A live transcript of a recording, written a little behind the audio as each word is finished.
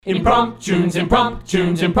Impromptunes,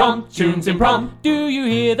 impromptunes, impromptunes, impromptunes. Do you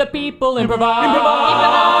hear the people improvising?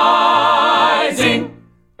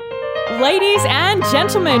 Ladies and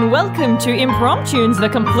gentlemen, welcome to Impromptunes, the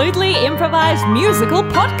completely improvised musical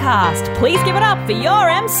podcast. Please give it up for your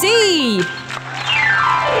MC.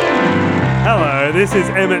 Hello, this is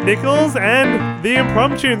Emmett Nichols and the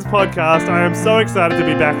Impromptunes podcast. I am so excited to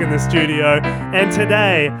be back in the studio, and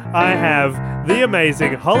today I have the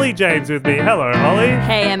amazing Holly James with me. Hello, Holly.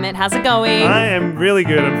 Hey, Emmett, how's it going? I am really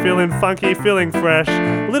good. I'm feeling funky, feeling fresh,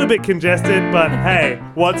 a little bit congested, but hey,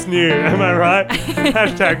 what's new? Am I right?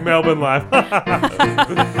 Hashtag Melbourne life.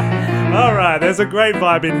 All right, there's a great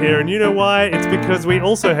vibe in here, and you know why? It's because we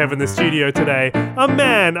also have in the studio today a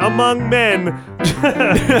man among men,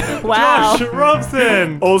 Wow. Josh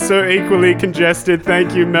Robson. Also equally congested,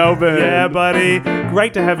 thank you, Melbourne. Yeah, buddy.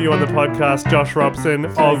 Great to have you on the podcast, Josh Robson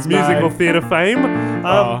of musical mate. theatre fame.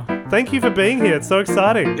 Thank you for being here. It's so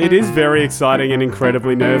exciting. It is very exciting and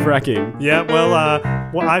incredibly nerve-wracking. Yeah, well,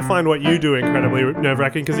 I find what you do incredibly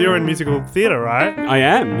nerve-wracking because you're in musical theatre, right? I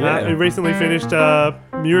am, yeah. You recently finished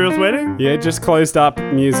Muriel's Wedding? Yeah, just closed up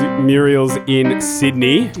Muriel's in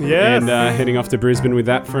Sydney. Yes. And heading off to Brisbane with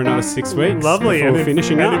that for another 6 weeks. Lovely. Before And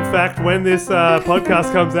finishing up. in fact, when this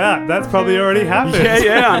podcast comes out, that's probably already happened.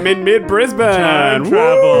 Yeah, I'm in mid-Brisbane. Time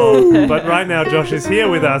travel. But right now, Josh is here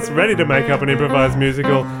with us, ready to make up an improvised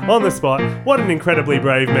musical on the spot. What an incredibly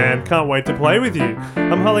brave man. Can't wait to play with you.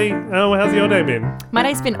 Holly, how's your day been? My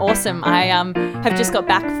day's been awesome. I have just got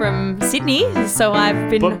back from Sydney, so I've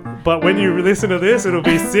been... But when you listen to this, it'll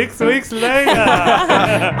be 6 weeks later.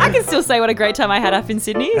 I can still say what a great time I had up in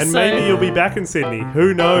Sydney. And maybe you'll be back in Sydney.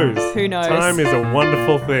 Who knows? Who knows? Time is a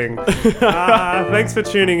wonderful thing. Thanks for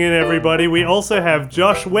tuning in, everybody. We also have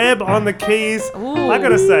Josh Webb on the keys. Ooh, I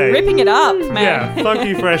gotta say, ripping it up, man. yeah,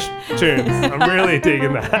 funky, fresh tunes. I'm really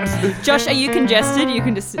digging that. Josh, are you congested? You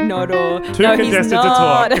can just nod or... Too no, congested he's to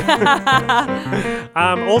not.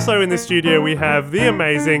 talk. Also in the studio, we have the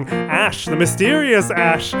amazing Ash, the mysterious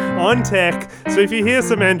Ash, on tech. So if you hear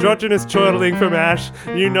some androgynous chortling from Ash,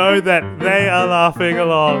 you know that they are laughing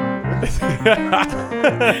along. Was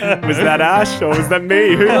that Ash or was that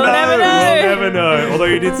me? Who We'll never know. We'll never know. Although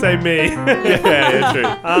you did say me. Yeah, true.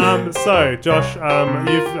 So, Josh,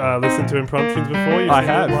 you've listened to Impromptunes before. You've I seen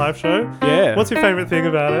have. the live show. Yeah. What's your favourite thing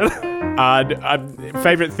about it?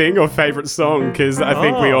 Favorite thing or favorite song? Because I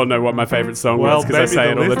think we all know what my favorite song was because I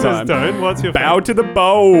say it all the time. Don't. What's your Bow to the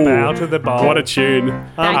bowl. Bow to the bowl. What a tune.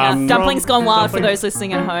 Dumplings Gone Wild for Dumplings- those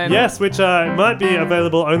listening at home. Yes, which might be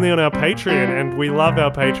available only on our Patreon, and we love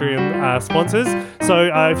our Patreon sponsors. So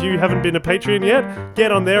if you haven't been a Patreon yet,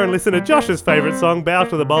 get on there and listen to Josh's favourite song, Bow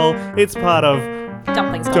to the Bowl. It's part of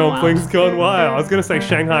Dumplings Gone Dumplings Wild. Gone Wild. I was going to say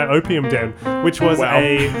Shanghai Opium Den, which was Wow.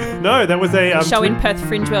 that was a... Show in Perth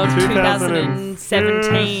Fringe World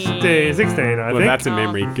 2017. 16, I Well, think. that's a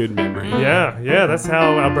memory. Good memory. Yeah, that's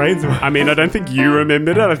how our brains work. I mean, I don't think you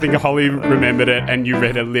remembered it. I think Holly remembered it and you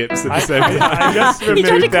read her lips at the same time. I just You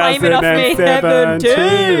tried to claim it off me, 2017.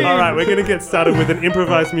 Heaven, All right, we're going to get started with an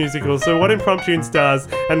improvised musical. So what Impromptunes does,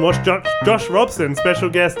 and what Josh Robson, special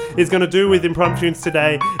guest, is going to do with Impromptunes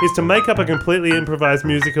today, is to make up a completely improvised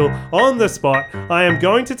musical on the spot. I am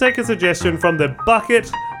going to take a suggestion from the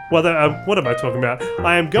bucket... what am I talking about?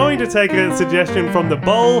 I am going to take a suggestion from the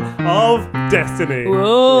Bowl of Destiny.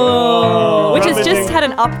 Whoa. Which has Rummaging. just had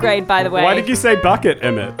an upgrade, by the way. Why did you say bucket,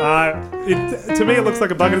 Emmett? To me, it looks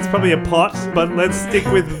like a bucket. It's probably a pot, but let's stick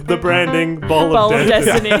with the branding Bowl Bowl of of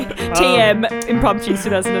Destiny. Destiny. TM Impromptunes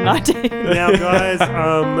 2019. Now, guys,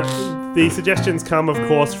 the suggestions come, of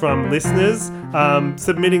course, from listeners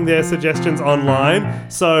submitting their suggestions online.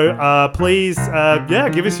 So please,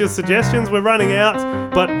 give us your suggestions. We're running out,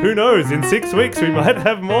 but who knows? In 6 weeks, we might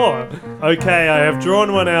have more. Okay, I have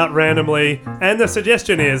drawn one out randomly, and the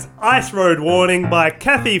suggestion is Ice Road Warning by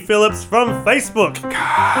Kathy Phillips from Facebook.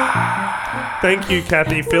 Thank you,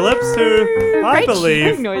 Kathy Phillips, who I Great believe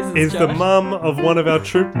chewing noises, is the Josh. mum of one of our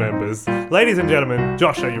troop members. Ladies and gentlemen,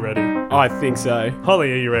 Josh, are you ready? I think so.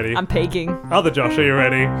 Holly, are you ready? I'm peeking. Other Josh, are you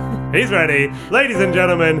ready? He's ready. Ladies and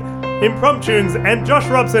gentlemen, Impromptunes and Josh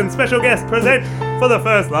Robson, special guest, present for the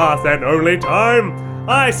first, last, and only time,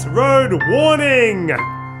 Ice Road Warning!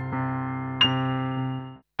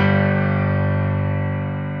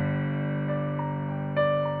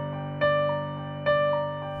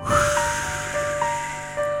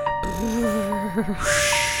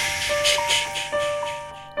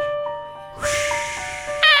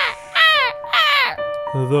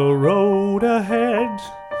 The road ahead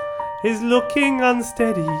is looking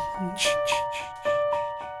unsteady.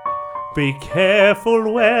 Be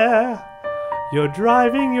careful where you're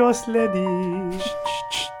driving your sleddy.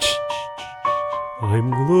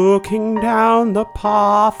 I'm looking down the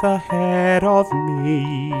path ahead of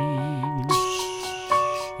me.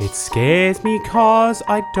 It scares me 'cause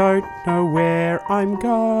I don't know where I'm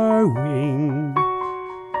going.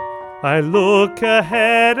 I look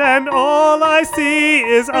ahead and all I see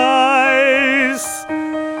is ice,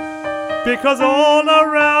 because all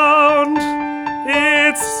around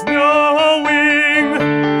it's snowing.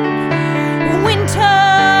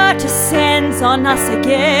 Winter descends on us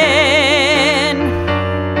again.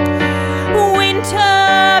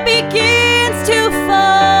 Winter begins to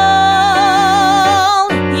fall.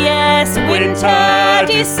 Yes, winter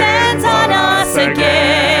descends on us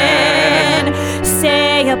again.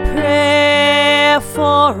 Say a prayer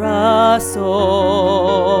for us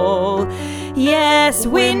all. Yes,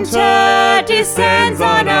 winter descends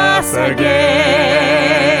on us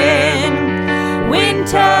again.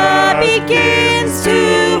 Winter begins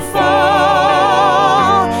to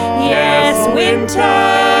fall. Yes,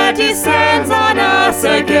 winter descends on us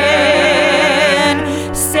again.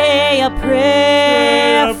 Say a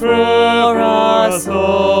prayer for us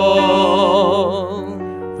all.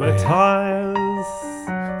 The tiles,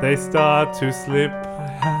 they start to slip.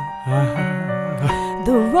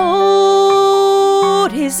 The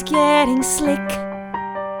road is getting slick.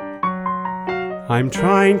 I'm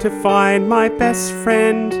trying to find my best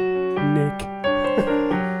friend, Nick.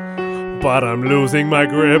 But I'm losing my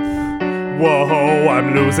grip. Whoa,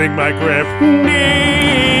 I'm losing my grip. Winter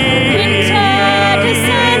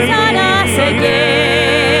descends on us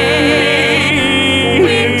again.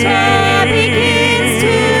 Winter begins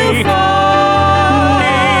to fall.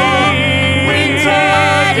 Winter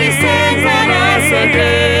descends on us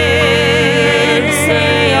again.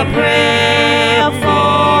 Say a prayer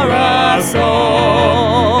for us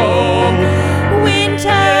all.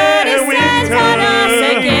 Winter descends on us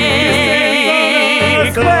again.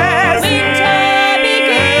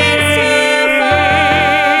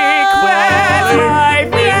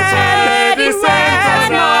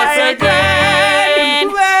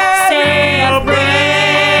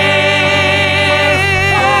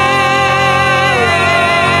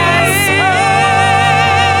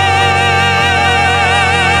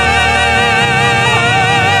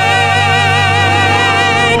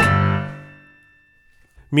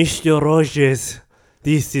 Mr. Rogers,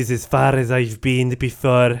 this is as far as I've been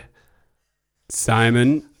before.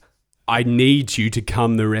 Simon, I need you to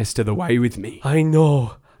come the rest of the way with me. I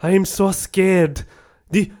know. I am so scared.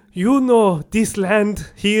 You know this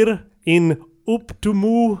land here in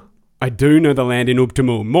Uptumu? I do know the land in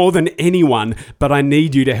Uptumu more than anyone, but I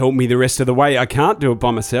need you to help me the rest of the way. I can't do it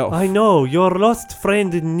by myself. I know. Your lost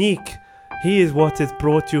friend Nick, he is what has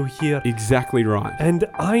brought you here. Exactly right. And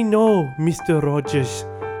I know, Mr. Rogers,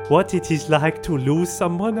 what it is like to lose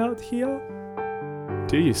someone out here.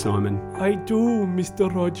 Do you, Simon? I do, Mr.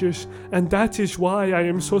 Rogers, and that is why I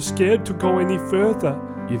am so scared to go any further.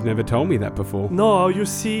 You've never told me that before. No, you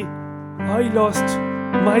see, I lost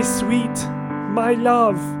my sweet, my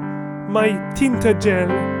love, my Tintagel.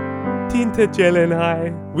 Tintagel and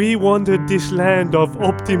I, we wandered this land of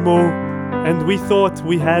Optimo, and we thought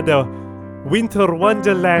we had a winter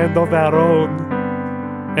wonderland of our own.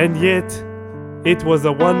 And yet, it was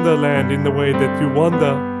a wonderland in the way that you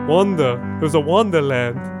wander. It was a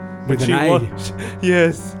wonderland. With an A.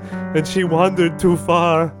 Yes, and she wandered too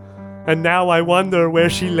far. And now I wonder where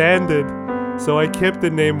she landed. So I kept the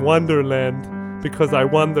name Wonderland, because I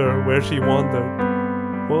wonder where she wandered.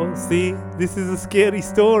 Well, see, this is a scary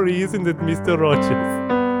story, isn't it, Mr. Rogers?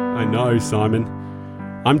 I know, Simon.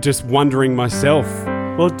 I'm just wondering myself.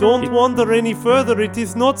 Well, don't wander any further. It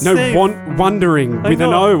is not safe. No, wondering with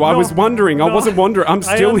an O. I was wondering. No, I wasn't wondering. I'm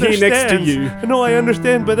still here next to you. No, I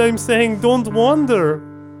understand, but I'm saying don't wander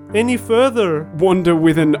any further. Wander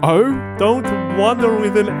with an O? Don't wander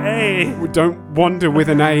with an A. Don't wander with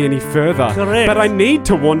an A any further. Correct. But I need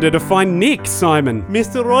to wander to find Nick, Simon.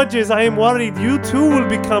 Mr. Rogers, I am worried you too will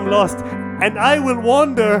become lost, and I will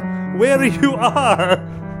wonder where you are.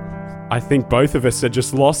 I think both of us are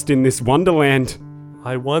just lost in this wonderland.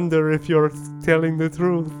 I wonder if you're telling the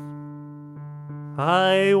truth.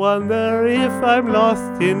 I wonder if I'm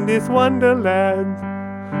lost in this wonderland.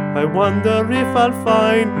 I wonder if I'll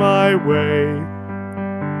find my way.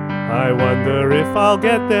 I wonder if I'll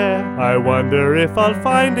get there. I wonder if I'll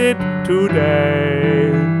find it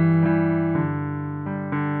today.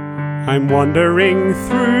 I'm wandering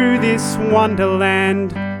through this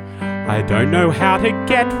wonderland. I don't know how to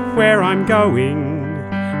get where I'm going.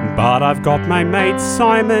 But I've got my mate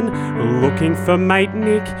Simon looking for mate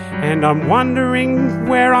Nick, and I'm wondering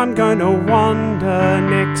where I'm gonna wander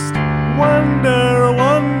next. Wonder,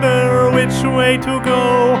 wonder which way to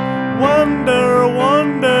go. Wonder,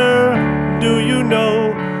 wonder, do you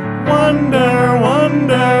know? Wonder,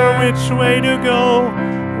 wonder which way to go.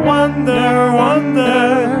 Wonder,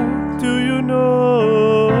 wonder, do you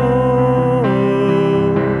know?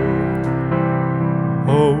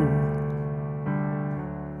 Oh.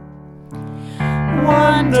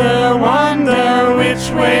 Wonder, wonder which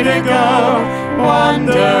way to go.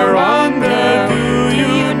 Wonder, wonder, do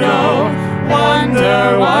you know?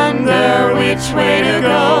 Wonder, wonder which way to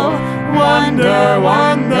go. Wonder,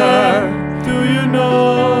 wonder, do you know?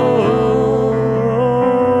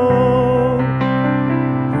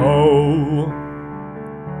 Oh.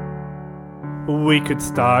 We could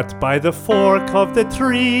start by the fork of the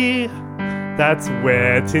tree. That's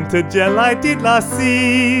where Tintagel I did last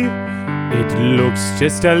see. It looks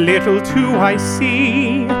just a little too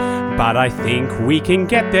icy, but I think we can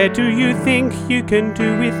get there. Do you think you can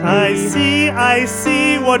do with me? I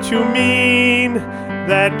see what you mean.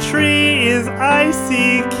 That tree is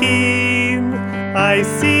icy keen. I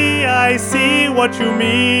see what you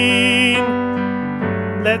mean.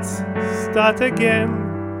 Let's start again.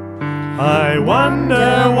 I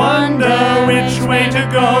wonder, wonder which way to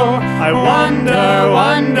go. I wonder,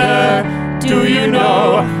 wonder, do you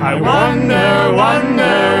know? I wonder,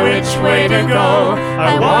 wonder which way to go.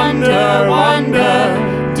 I wonder,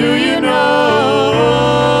 wonder, do you know?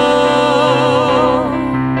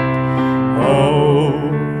 Oh.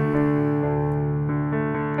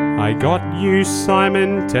 I got you,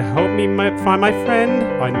 Simon, to help me find my friend.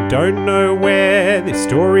 I don't know where this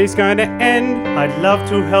story's going to end. I'd love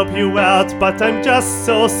to help you out, but I'm just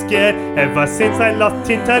so scared. Ever since I lost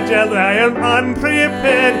Tintagel, I am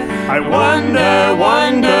unprepared. I wonder,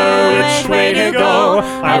 wonder which way to go.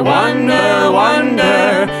 I wonder,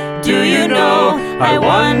 wonder, do you know? I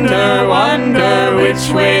wonder, wonder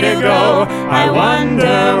which way to go. I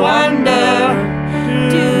wonder, wonder,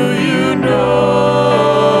 do you know?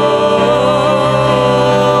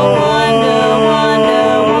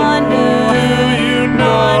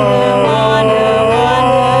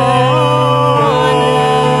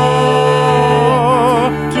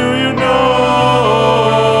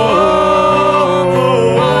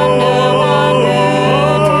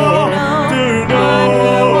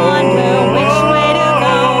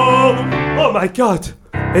 My God,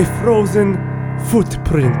 a frozen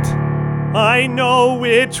footprint. I know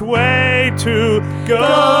which way to go.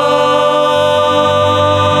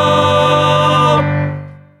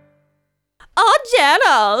 Oh,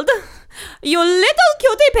 Gerald, you little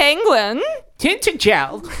cutie penguin.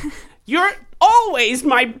 Tintagel, you're always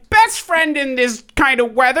my best friend in this kind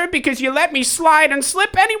of weather because you let me slide and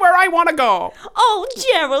slip anywhere I want to go. Oh,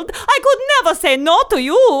 Gerald, I could never say no to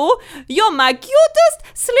you. You're my cutest,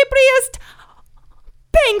 slipperiest,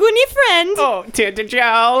 penguiny friend. Oh,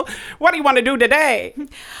 Tintagel, what do you want to do today?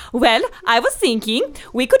 Well, I was thinking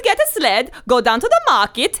we could get a sled, go down to the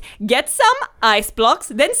market, get some ice blocks,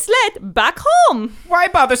 then sled back home. Why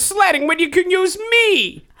bother sledding when you can use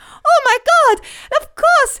me? Oh my God! Of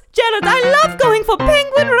course, Gerald, I love going for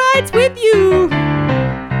penguin rides with you.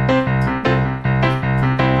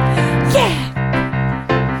 Yeah!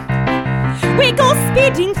 We go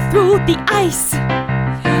speeding through the ice.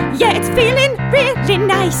 Yeah, it's feeling really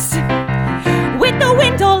nice. With the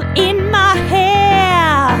wind all in my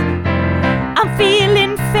hair, I'm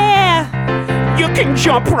feeling fair. You can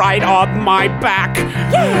jump right on my back.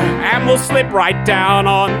 Yeah! And we'll slip right down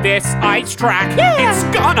on this ice track. Yeah! It's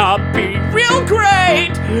gonna be real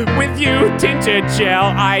great. With you,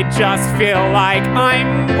 Tintagel, I just feel like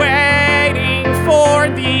I'm waiting for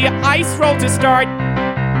the ice roll to start.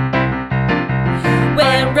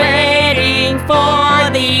 We're waiting for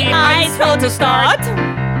the ice roll to start.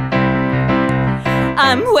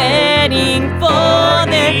 I'm waiting for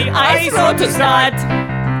the ice roll to start.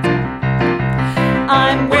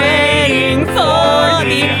 I'm waiting for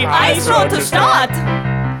the ice roll to start.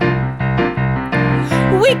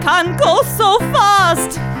 We can go so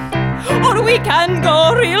fast, or we can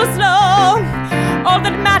go real slow. All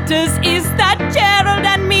that matters is that Gerald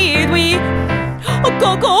and me, we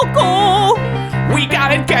go, go, go. We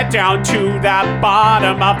gotta get down to the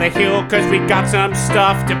bottom of the hill, 'cause we got some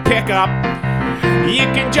stuff to pick up. You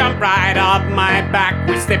can jump right up my back,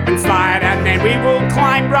 we slip and slide, and then we will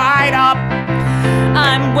climb right up.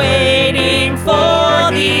 I'm waiting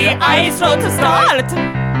for the ice roll to start.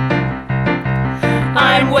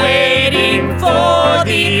 I'm waiting for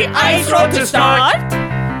the ice roll to start.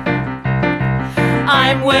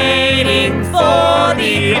 I'm waiting for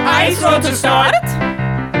the ice roll to start.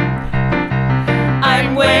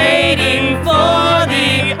 I'm waiting for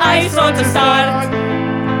the ice roll to start.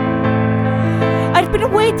 I've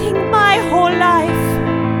been waiting my whole life.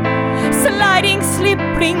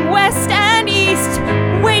 spring, west and east,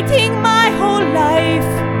 waiting my whole life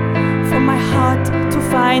for my heart to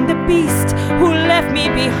find the beast who left me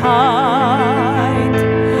behind.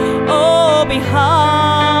 Oh,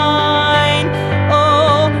 behind.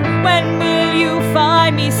 Oh, when will you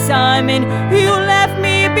find me, Simon? You left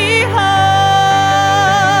me behind.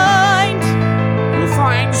 You'll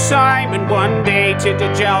find Simon one day,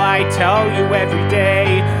 Tintagel, I tell you every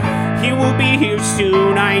day. He will be here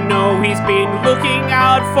soon, I know he's been looking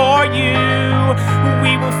out for you.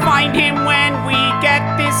 We will find him when we get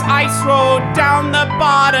this ice road down the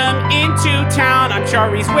bottom into town. I'm sure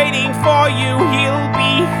he's waiting for you, he'll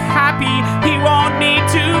be happy, he won't need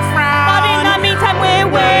to frown. But in the meantime, we're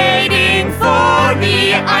waiting for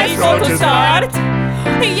the ice road to start.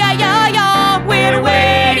 Yeah, yeah, yeah, we're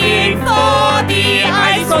waiting for the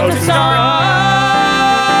ice road to start.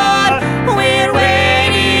 We're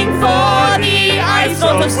waiting for the ice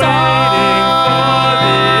road to start.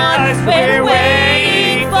 We're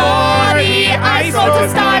waiting for the ice road to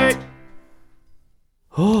start.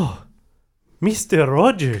 Oh, Mr.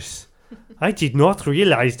 Rogers, I did not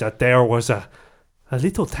realize that there was a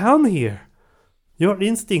little town here. Your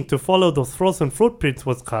instinct to follow those frozen footprints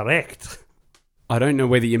was correct. I don't know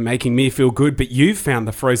whether you're making me feel good, but you found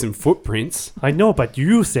the frozen footprints. I know, but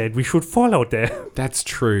you said we should follow them. That's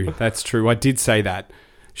true. I did say that.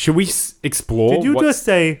 Should we explore? Did you just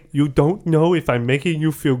say you don't know if I'm making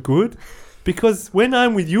you feel good? Because when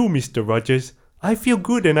I'm with you, Mr. Rogers, I feel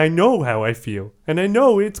good and I know how I feel. And I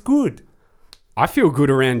know it's good. I feel good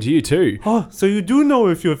around you too. Oh, so you do know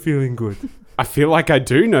if you're feeling good. I feel like I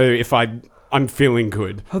do know if I'm feeling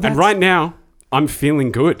good. Oh, and right now, I'm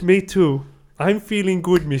feeling good. Me too. I'm feeling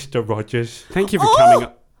good, Mr. Rogers. Thank you for coming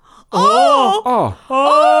up. Oh! Oh,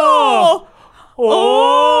 Oh!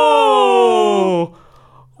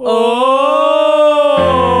 Oh! Oh!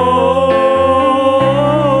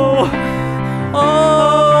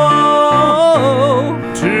 Oh,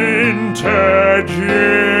 Tintagel!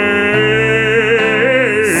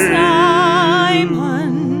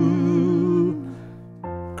 Simon.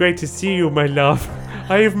 Great to see you, my love.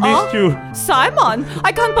 I have missed you. Simon,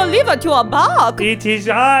 I can't believe that you are back. It is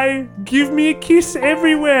I. Give me a kiss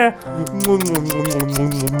everywhere.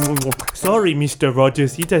 Sorry, Mr.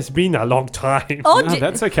 Rogers. It has been a long time. Oh, no,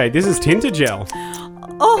 that's okay. This is Tintagel.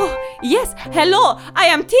 oh, yes. Hello, I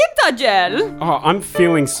am Tintagel. Oh, I'm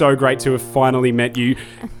feeling so great to have finally met you.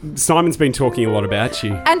 Simon's been talking a lot about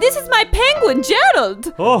you. And this is my penguin,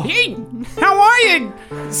 Gerald. Oh, Hey, how are you,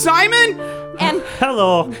 Simon? And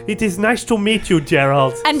hello. It is nice to meet you,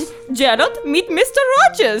 Gerald. Gerald, meet Mr.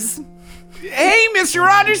 Rogers. Hey, Mr.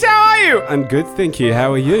 Rogers, how are you? I'm good, thank you.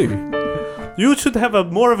 How are you? You should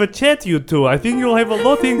have more of a chat, you two. I think you'll have a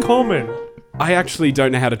lot in common. I actually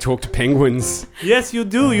don't know how to talk to penguins. Yes, you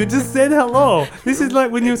do. You just said hello. This is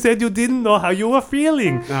like when you said you didn't know how you were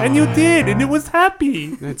feeling. And you did, and it was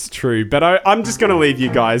happy. That's true, but I'm just going to leave you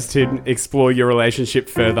guys to explore your relationship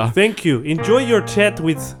further. Thank you. Enjoy your chat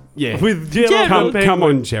with Gerald. Come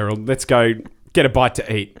on, Gerald. Let's go get a bite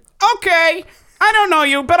to eat. Okay, I don't know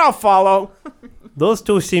you, but I'll follow. Those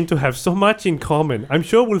two seem to have so much in common. I'm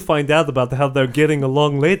sure we'll find out about how they're getting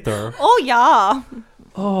along later. Oh, yeah.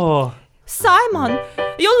 Oh, Simon,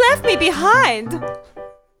 you left me behind.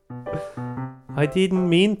 I didn't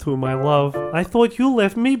mean to, my love. I thought you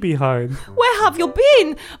left me behind. Where have you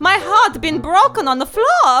been? My heart been broken on the floor.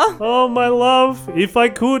 Oh, my love. If I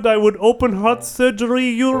could, I would open heart surgery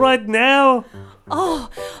you right now. Oh,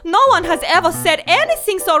 no one has ever said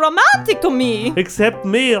anything so romantic to me. Except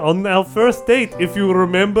me on our first date, if you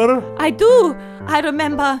remember. I do. I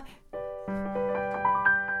remember.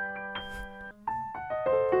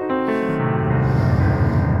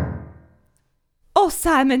 Oh,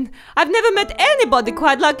 Simon, I've never met anybody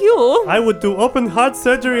quite like you. I would do open heart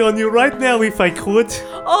surgery on you right now if I could.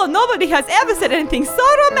 Oh, nobody has ever said anything so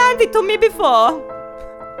romantic to me before.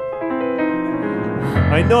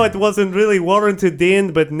 I know it wasn't really warranted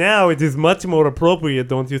then, but now it is much more appropriate,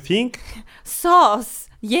 don't you think? Sauce.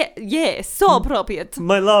 Yeah, so appropriate.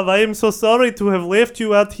 My love, I am so sorry to have left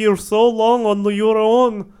you out here so long on your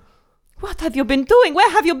own. What have you been doing?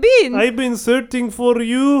 Where have you been? I've been searching for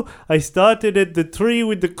you. I started at the tree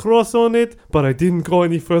with the cross on it, but I didn't go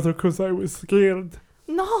any further because I was scared.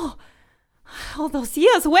 No. All those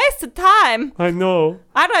years wasted time. I know.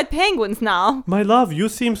 I ride penguins now. My love, you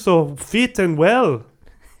seem so fit and well.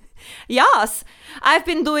 Yes, I've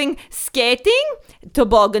been doing skating,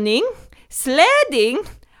 tobogganing, sledding,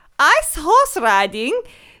 ice horse riding,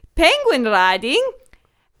 penguin riding,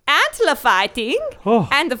 antler fighting,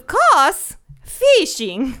 and of course,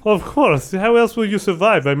 fishing. Of course. How else will you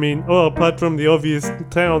survive? I mean, apart from the obvious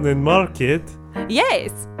town and market.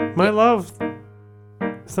 Yes. My love,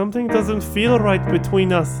 something doesn't feel right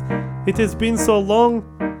between us. It has been so long.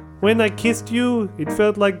 When I kissed you, it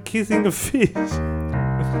felt like kissing a fish.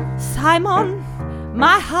 Simon,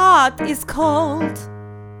 my heart is cold.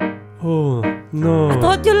 Oh, no.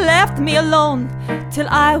 Thought you left me alone till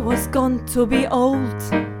I was gone to be old.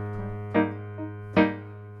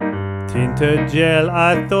 Tintagel,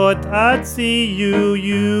 I thought I'd see you,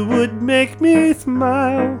 you would make me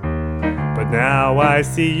smile. But now I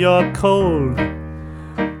see you're cold,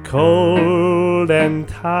 cold and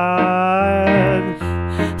tired.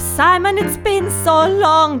 Simon, it's been so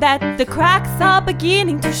long that the cracks are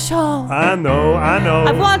beginning to show. I know.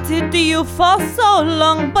 I've wanted you for so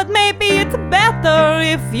long, but maybe it's better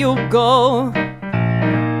if you go.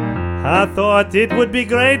 I thought it would be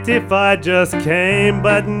great if I just came,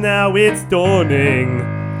 but now it's dawning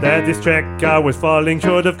that this trek I was falling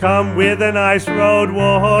should have come with a nice road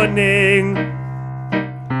warning.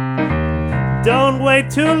 Don't wait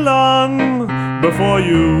too long before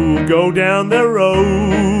you go down the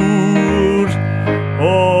road,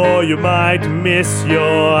 or you might miss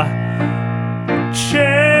your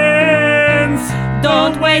chance.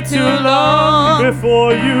 Don't wait too long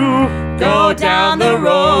before you go down the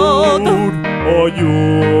road, or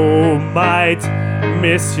you might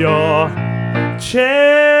miss your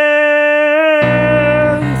chance.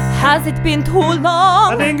 Has it been too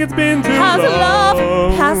long? I think it's been too Has long.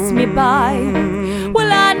 love passed me by?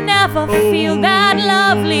 Will I never feel that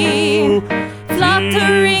lovely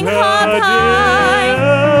fluttering heart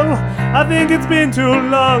high? I think it's been too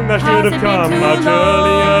long. I should have come much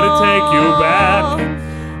earlier to take you back.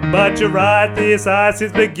 But you're right, this ice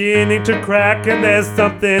is beginning to crack, and there's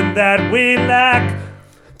something that we lack.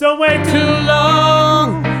 Don't wait too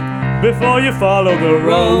long before you follow the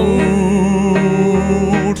road,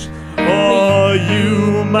 or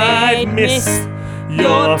you might miss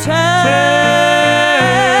your chance.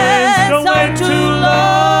 Don't wait too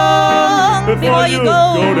long before you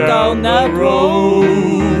go down that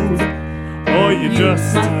road, or you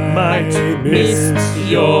just might miss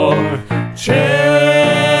your chance.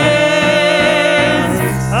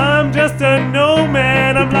 I'm just a no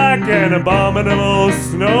man, I'm like an abominable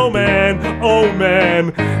snowman. Oh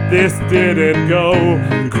man, this didn't go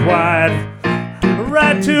quite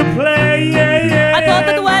right to play. Yeah. I thought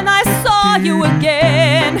that when I saw you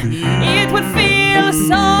again, it would feel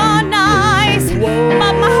so nice.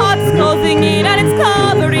 But my heart's closing in and it's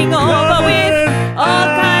covering over with all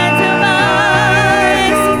kinds of ice.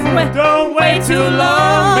 Don't wait too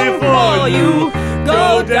long before you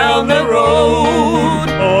go down the road,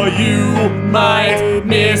 or you might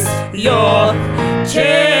miss your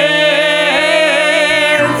chance.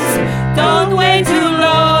 Don't wait too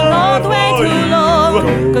long, don't wait too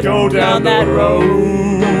long. Go down that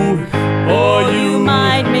road, or you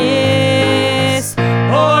might miss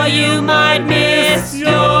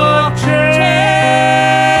your chance.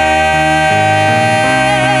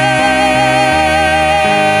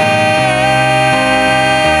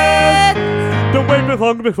 Don't wait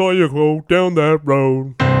long before you go down that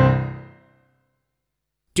road.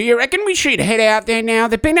 Do you reckon we should head out there now?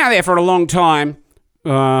 They've been out there for a long time.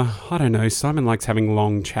 I don't know. Simon likes having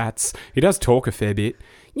long chats. He does talk a fair bit.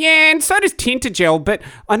 Yeah, and so does Tintagel, but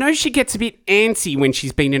I know she gets a bit antsy when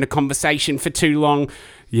she's been in a conversation for too long.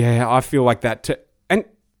 Yeah, I feel like that too. And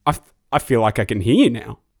I feel like I can hear you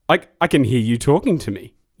now. Like, I can hear you talking to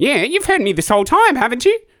me. Yeah, you've heard me this whole time, haven't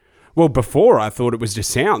you? Well, before I thought it was just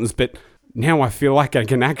sounds, but now I feel like I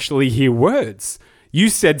can actually hear words. You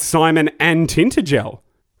said Simon and Tintagel.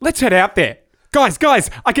 Let's head out there. Guys,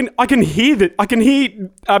 I can hear that. I can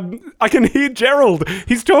hear Gerald.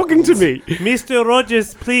 He's talking to me. Mr.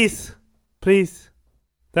 Rogers, please.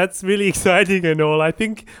 That's really exciting and all. I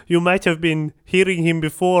think you might have been hearing him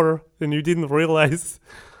before and you didn't realize.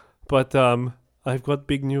 But I've got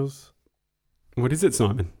big news. What is it,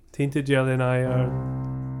 Simon? Tintagel and I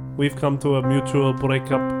we've come to a mutual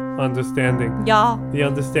breakup understanding. Yeah. The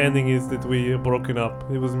understanding is that we are broken up.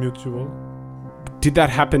 It was mutual. Did that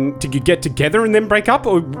happen? Did you get together and then break up?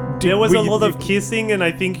 Or there was a lot of kissing, and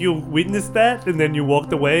I think you witnessed that, and then you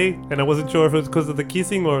walked away, and I wasn't sure if it was because of the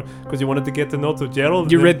kissing or because you wanted to get to know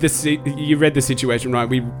Gerald. You read the situation, right?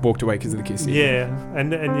 We walked away because of the kissing. Yeah,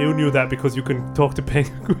 and you knew that because you can talk to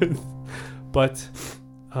penguins. But,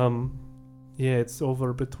 yeah, it's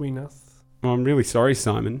over between us. Oh, I'm really sorry,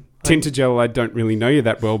 Simon. Tintagel, I don't really know you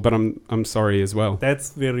that well, but I'm sorry as well.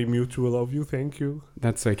 That's very mutual of you, thank you.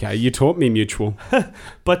 That's okay. You taught me mutual.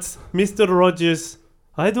 But, Mr. Rogers,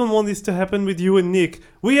 I don't want this to happen with you and Nick.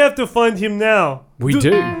 We have to find him now. Do.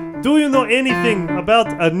 Do you know anything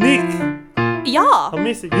about a Nick? Yeah.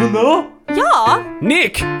 You know? Yeah,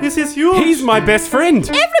 Nick! This is huge. He's my best friend!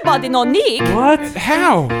 everybody know Nick. What?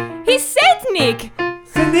 How? He's Saint Nick.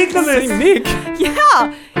 St. Nicholas. Say Nick?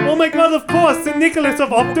 Yeah. Oh my god, of course, St. Nicholas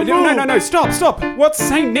of Optimus. No, stop. What's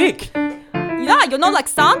Saint Nick? Yeah, you know, like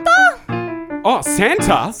Santa? Oh,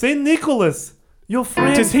 Santa? St. Nicholas, your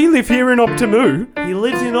friend. Does he live here in Optimu? He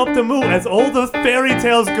lives in Optimu, as all those fairy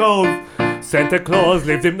tales go. Santa Claus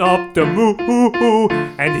lives in Optimu,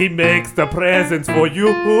 and he makes the presents for you.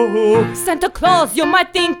 Santa Claus, you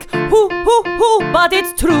might think, hoo, but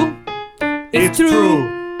it's true. It's true.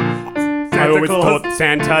 I Santa always Claus. thought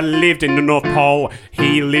Santa lived in the North Pole.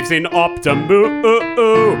 He lives in Optimu.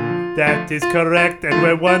 That is correct, and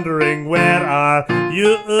we're wondering, where are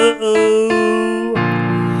you?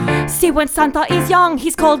 See, when Santa is young,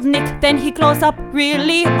 he's called Nick. Then he grows up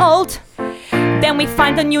really old. Then we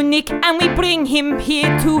find a new Nick and we bring him here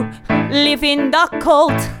to live in the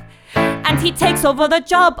cold. And he takes over the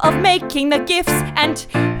job of making the gifts and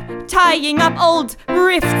tying up old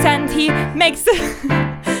rifts. And he makes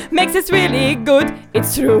it really good.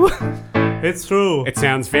 It's true. It's true. It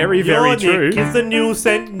sounds very, Your very true. Nick is the new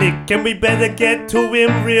Saint Nick, and we better get to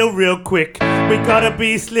him real quick. We gotta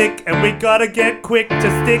be slick, and we gotta get quick to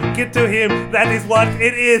stick it to him. That is what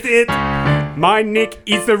it is. My Nick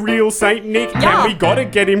is the real Saint Nick, Yeah. and we gotta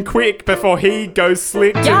get him quick before he goes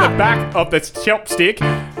slick to Yeah. the back of the chopstick.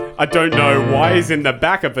 I don't know why he's in the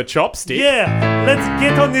back of the chopstick. Yeah, let's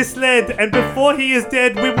get on this sled, and before he is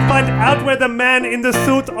dead, we will find out where the man in the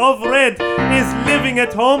suit of red is living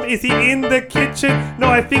at home. Is he in the kitchen? No,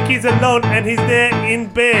 I think he's alone, and he's there in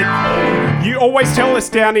bed. You always tell us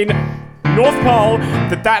down in North Pole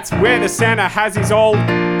that that's where the Santa has his old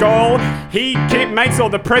goal. He makes all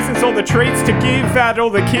the presents, all the treats to give out all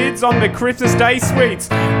the kids on the Christmas Day sweets.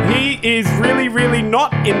 He is really, really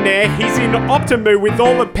not in there. He's in Optimu with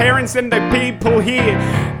all the parents and the people here.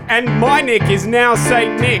 And my Nick is now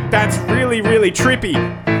Saint Nick. That's really, really trippy.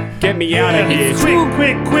 Get me out of here.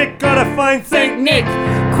 Quick, gotta find Saint Nick.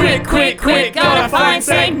 Quick, gotta find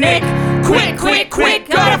Saint Nick. Quick,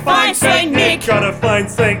 gotta find Saint Nick. Gotta find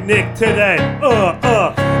Saint Nick today.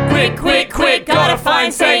 Quick, gotta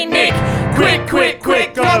find Saint Nick.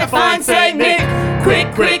 Quick, gotta find Saint Nick.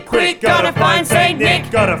 Quick, gotta find Saint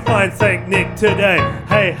Nick. Gotta find Saint Nick today.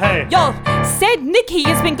 Hey. Yo, Saint Nicky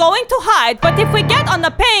has been going to hide, but if we get on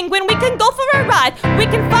the penguin, we can go for a ride. We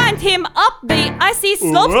can find him up the icy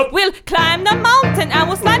slopes. Whoop. We'll climb the mountain and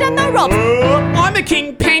we'll slide on the ropes. I'm a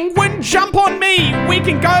king penguin, jump on me. We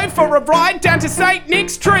can go for a ride down to St.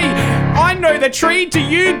 Nick's tree. I know the tree, do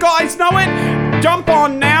you guys know it? Jump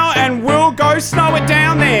on now and we'll go snow it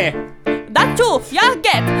down there. That's true, yeah,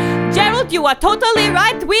 get. Gerald, you are totally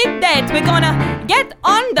right with that. We're gonna get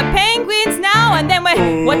on the penguins now, and then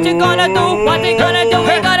what you gonna do?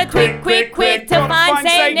 We gotta quick to find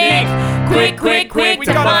Saint Nick. Quick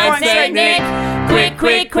to find Saint Nick.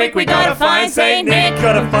 Quick, we gotta find Saint Nick.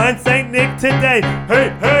 Gotta find Saint Nick today.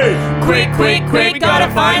 Hey. Quick, gotta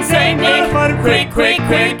find Saint Nick.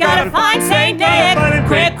 Quick, gotta find Saint Nick.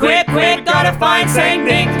 Quick, gotta find Saint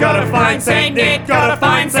Nick. Gotta find Saint Nick. Gotta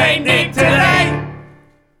find Saint Nick today.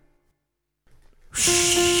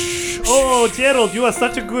 Oh, Gerald, you are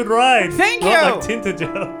such a good ride. Thank Not you. like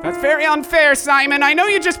Tintagel. That's very unfair, Simon. I know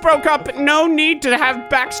you just broke up, but no need to have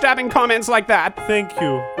backstabbing comments like that. Thank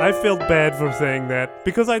you. I felt bad for saying that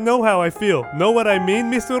because I know how I feel. Know what I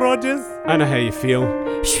mean, Mr. Rogers? I know how you feel.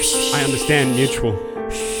 I understand mutual.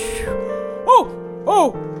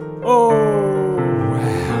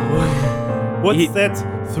 What's Ye- that?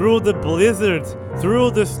 Through the blizzard,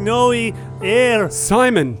 through the snowy air.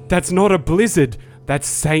 Simon, that's not a blizzard. That's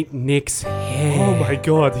Saint Nick's hair. Oh my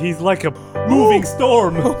god, he's like a moving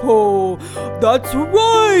storm. Oh, that's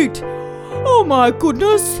right. Oh my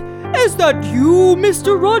goodness. Is that you,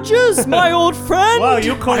 Mr. Rogers, my old friend? Wow,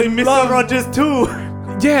 you call him Mr. Rogers too.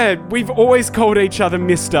 Yeah, we've always called each other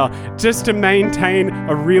Mister, just to maintain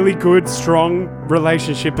a really good, strong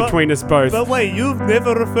relationship between us both. But wait, you've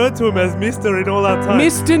never referred to him as Mr. in all our time.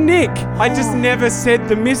 Mr. Nick! I just never said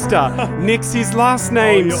the Mister. Nick's his last Oh,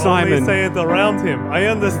 name, you Simon. only say it around him. I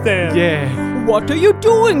understand. Yeah. What are you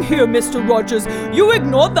doing here, Mr. Rogers? You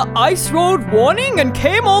ignored the ice road warning and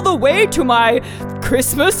came all the way to my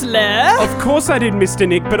Christmas lair? Of course I did, Mr.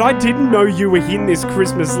 Nick, but I didn't know you were in this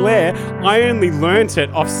Christmas lair. I only learnt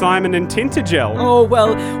it off Simon and Tintagel. Oh,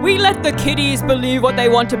 well, we let the kiddies believe what they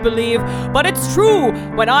want to believe, but it's true.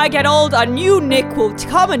 When I get old, a new Nick will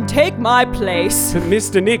come and take my place. But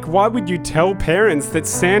Mr. Nick, why would you tell parents that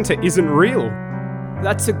Santa isn't real?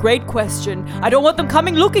 That's a great question. I don't want them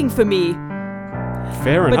coming looking for me.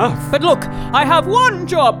 Fair enough. But look, I have one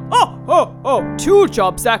job. Oh, 2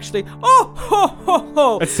 jobs actually.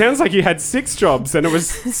 It sounds like you had 6 jobs and it was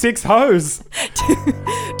 6 hoes.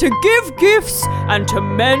 To give gifts and to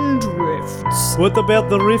mend rifts. What about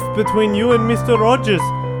the rift between you and Mr. Rogers?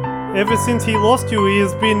 Ever since he lost you, he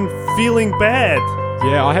has been feeling bad.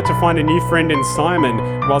 Yeah, I had to find a new friend in Simon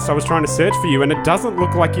whilst I was trying to search for you, and it doesn't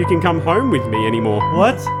look like you can come home with me anymore.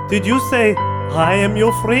 What? Did you say I am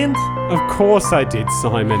your friend? Of course I did,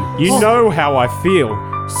 Simon. You know how I feel.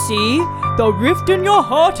 See, the rift in your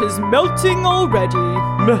heart is melting already.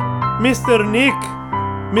 Mr. Nick.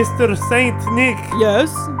 Mr. Saint Nick. Yes?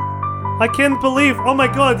 I can't believe, oh my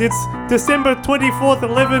god, it's December 24th,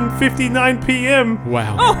 11:59 p.m.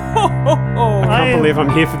 Wow. Oh. I can't believe I'm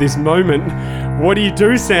here for this moment. What do you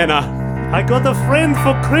do, Santa? I got a friend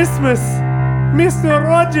for Christmas. Mr.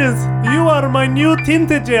 Rogers, you are my new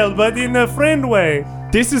Tintagel, but in a friend way.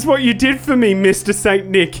 This is what you did for me, Mr. Saint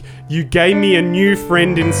Nick. You gave me a new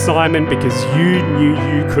friend in Simon because you knew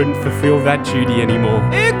you couldn't fulfill that duty anymore.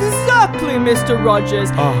 Exactly, Mr.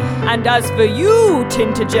 Rogers. And as for you,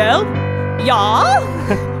 Tintagel, yeah?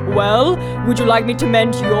 Well, would you like me to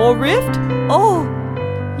mend your rift? Oh,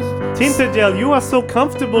 Tintagel, you are so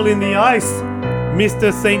comfortable in the ice.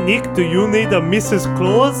 Mr. Saint Nick, do you need a Mrs.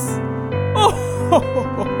 Claus?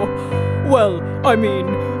 well, I mean,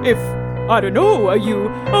 if, I don't know, are you,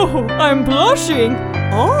 I'm blushing.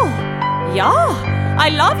 Oh, yeah. I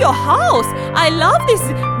love your house. I love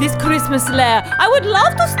this Christmas lair. I would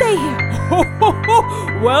love to stay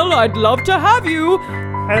here. Well, I'd love to have you.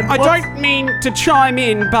 And I what's- don't mean to chime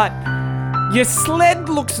in, but your sled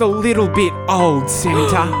looks a little bit old,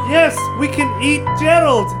 Santa. Yes, we can eat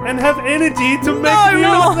Gerald and have energy to make No, new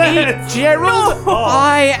not sleds. Gerald. No.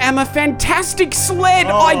 I am a fantastic sled.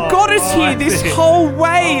 I got us I here this see. whole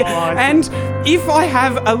way. I see. And if I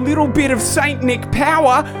have a little bit of Saint Nick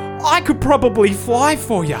power, I could probably fly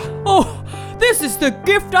for you. Oh, this is the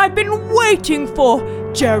gift I've been waiting for.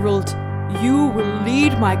 Gerald, you will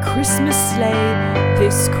lead my Christmas sleigh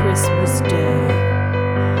this Christmas day.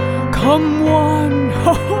 Come one,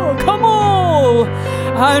 come all,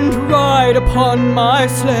 and ride upon my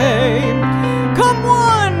sleigh. Come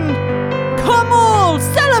one, come all,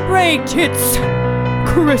 celebrate it's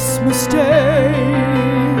Christmas Day.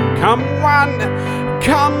 Come one,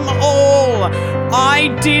 come all.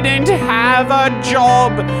 I didn't have a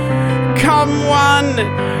job. Come one,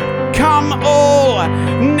 come all.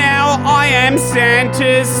 Now I am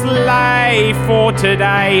Santa's sleigh for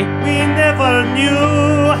today. We never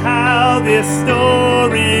knew how this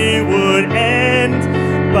story would end,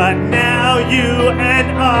 but now you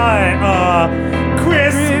and I are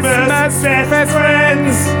Christmas best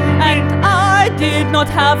friends. And I did not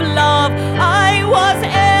have love, I was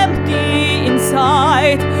empty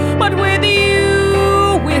inside. But with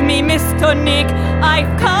you, with me, Mr. Nick, I've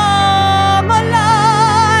come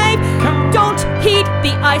alive. Don't heed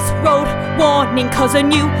the ice road warning, 'cause a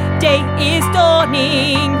new day is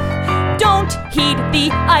dawning. Don't heed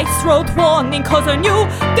the ice road warning, 'cause a new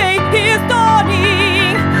day is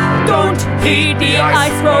dawning. Don't heed the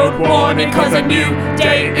ice road warning, 'cause a new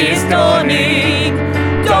day is dawning.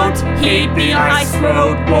 Don't heed the ice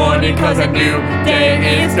road warning, 'cause a new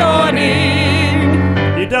day is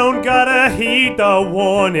dawning. You don't gotta heed the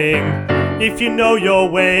warning. If you know your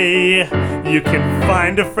way, you can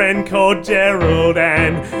find a friend called Gerald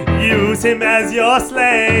and use him as your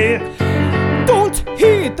sleigh. Don't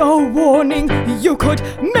heed the warning, you could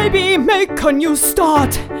maybe make a new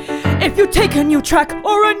start. If you take a new track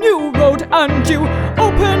or a new road and you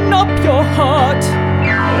open up your heart.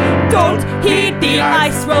 Don't heed the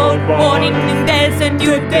ice road warning, there's a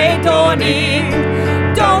new day dawning.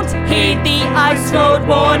 Don't heed the ice road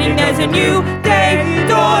warning, there's a new day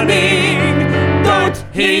dawning. Don't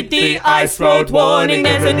heed the ice road warning,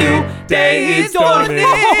 there's a new day is dawning.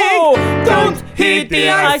 Don't heed the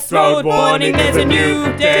ice road warning, there's a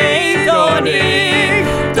new day dawning.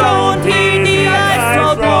 Don't heed the ice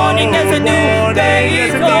road warning, there's a new day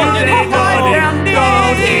is dawning.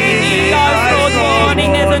 Don't heed the ice road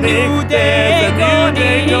warning, there's a new day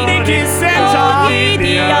dawning. Nick is Santa. Don't heed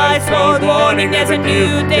the ice road warning, there's a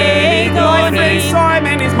new day My friend dawning.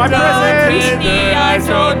 Simon is my Don't present. heed the ice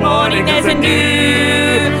road warning, there's a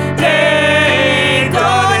new day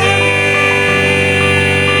dawning.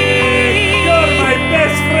 You're my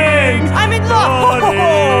best friend. I'm in love.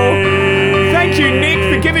 Thank you, Nick,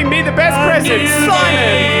 for giving me the best present.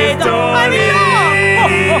 Simon. I'm in love.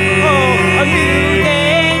 A new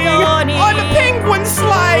day dawning. I'm a penguin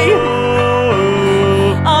sleigh.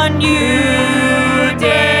 A new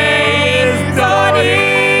day is dawning.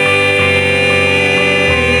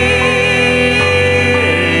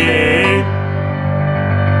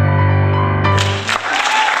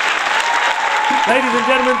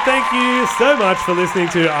 so much for listening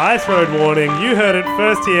to Ice Road Warning. You heard it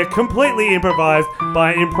first here, completely improvised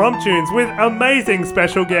by Impromptunes with amazing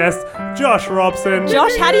special guest Josh Robson.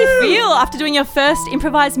 Josh, how do you feel after doing your first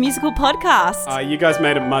improvised musical podcast? You guys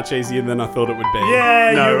made it much easier than I thought it would be.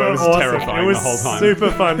 Yeah, no, you were it was awesome. terrifying It was the whole time.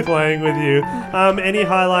 super fun playing with you. Any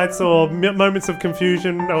highlights or moments of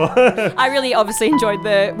confusion? I really obviously enjoyed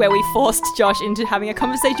where we forced Josh into having a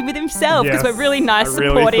conversation with himself because Yes. we're really nice, I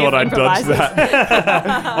really supportive thought I'd dodge improvisers.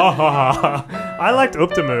 Oh, I liked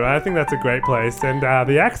Uptamu. I think that's a great place, and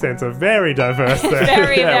the accents are very diverse there.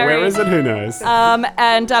 Very, Yeah, very. where is it? Who knows?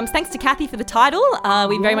 And thanks to Kathy for the title.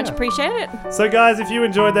 We very much appreciate it. So guys, if you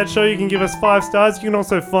enjoyed that show, you can give us 5 stars. You can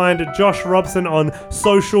also find Josh Robson on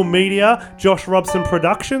social media. Josh Robson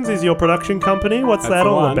Productions is your production company. What's That's that the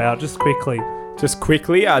all one. about? Just quickly. Just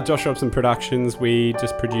quickly, Josh Robson Productions, we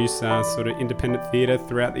just produce sort of independent theatre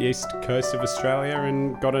throughout the east coast of Australia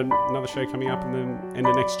and got another show coming up in the end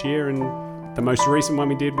of next year. And the most recent one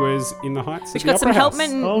we did was In the Heights. We've at the got some Opera House.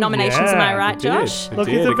 Helpman Oh, nominations, am I yeah, right, It did. Josh? It Look,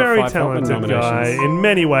 did. he's It a got very 5 Helpman talented guy nominations. in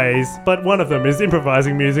many ways, but one of them is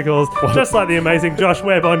improvising musicals, just like the amazing Josh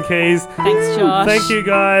Webb on keys. Thanks, Josh. Thank you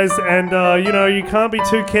guys, and you can't be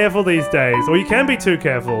too careful these days, or you can be too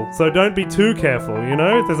careful, so don't be too careful,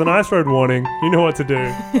 If there's an ice road warning, you know what to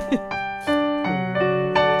do.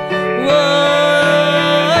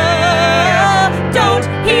 Whoa, don't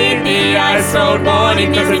heed the ice road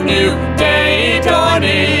warning, there's a new day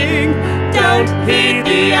dawning. Don't heed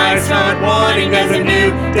the ice road warning, there's a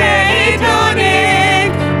new day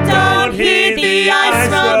dawning. Don't heed the ice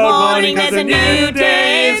road warning, there's a new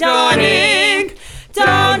day dawning.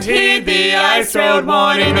 Don't heed the ice road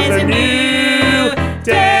warning, there's a new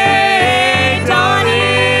day dawning.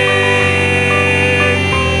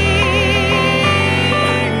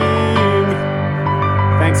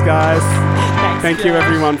 Thanks, guys. Thanks, Thank you, Josh.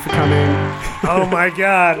 everyone, for coming. Oh my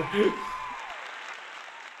god.